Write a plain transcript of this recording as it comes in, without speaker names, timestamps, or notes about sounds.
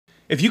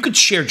If you could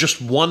share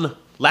just one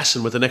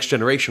lesson with the next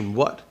generation,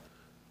 what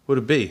would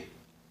it be?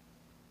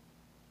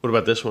 What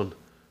about this one?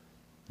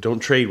 Don't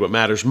trade what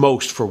matters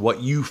most for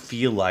what you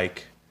feel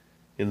like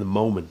in the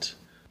moment.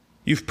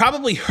 You've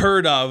probably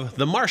heard of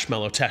the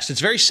marshmallow test.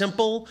 It's very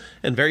simple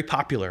and very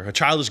popular. A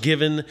child is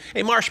given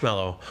a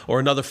marshmallow or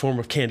another form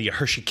of candy, a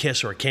Hershey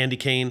Kiss or a candy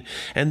cane,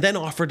 and then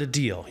offered a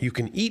deal. You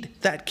can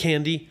eat that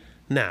candy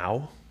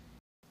now,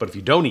 but if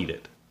you don't eat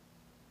it,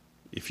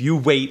 if you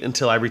wait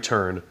until I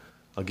return,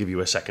 I'll give you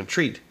a second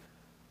treat.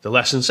 The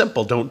lesson's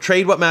simple. Don't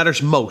trade what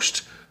matters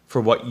most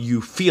for what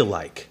you feel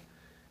like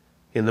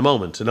in the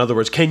moment. In other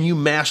words, can you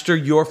master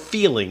your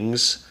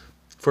feelings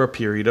for a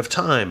period of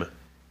time?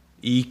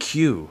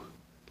 EQ.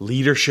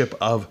 Leadership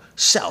of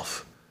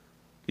self.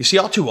 You see,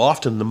 all too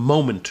often, the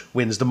moment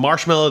wins. The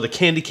marshmallow, the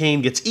candy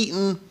cane gets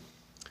eaten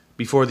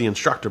before the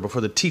instructor,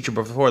 before the teacher,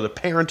 before the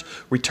parent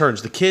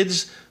returns. The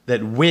kids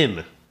that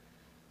win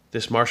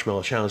this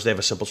marshmallow challenge, they have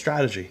a simple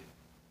strategy.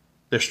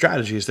 Their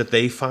strategy is that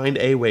they find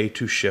a way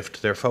to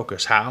shift their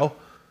focus. How?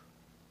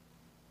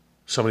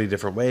 So many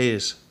different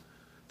ways.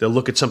 They'll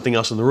look at something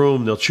else in the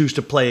room. They'll choose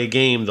to play a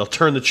game. They'll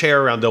turn the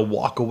chair around. They'll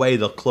walk away.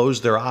 They'll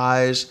close their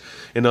eyes.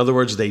 In other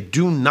words, they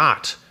do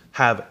not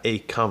have a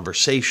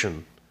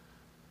conversation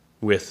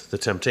with the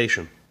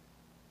temptation.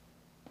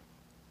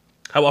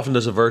 How often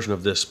does a version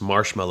of this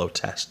marshmallow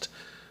test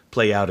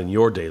play out in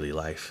your daily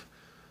life?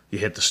 You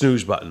hit the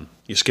snooze button.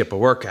 You skip a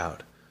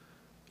workout.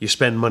 You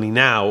spend money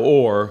now,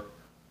 or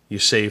you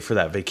save for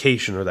that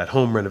vacation or that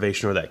home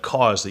renovation or that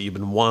cause that you've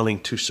been wanting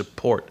to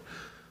support.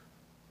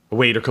 A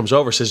waiter comes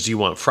over, says, "Do you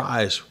want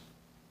fries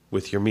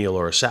with your meal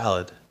or a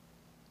salad?"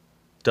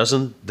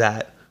 Doesn't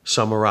that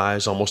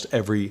summarize almost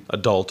every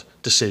adult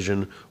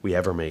decision we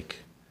ever make?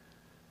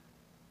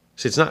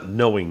 See, it's not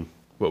knowing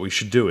what we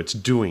should do, it's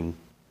doing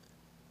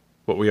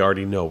what we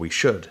already know we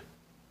should.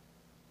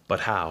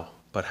 But how?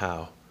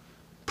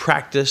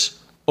 Practice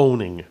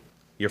owning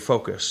your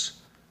focus.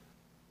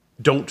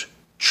 Don't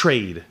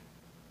trade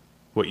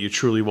what you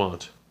truly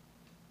want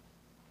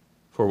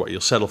for what you'll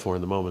settle for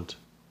in the moment.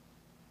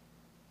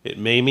 It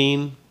may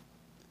mean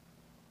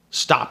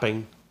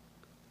stopping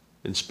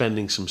and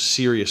spending some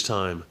serious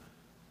time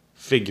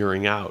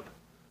figuring out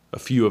a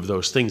few of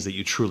those things that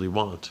you truly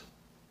want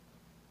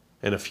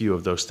and a few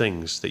of those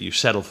things that you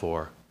settle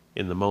for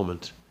in the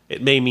moment.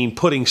 It may mean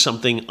putting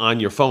something on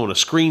your phone, a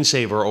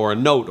screensaver or a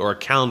note or a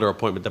calendar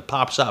appointment that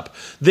pops up.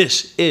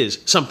 This is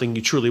something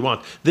you truly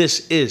want.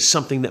 This is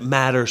something that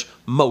matters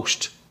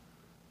most.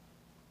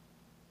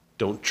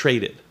 Don't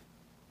trade it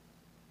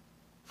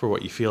for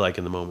what you feel like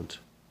in the moment.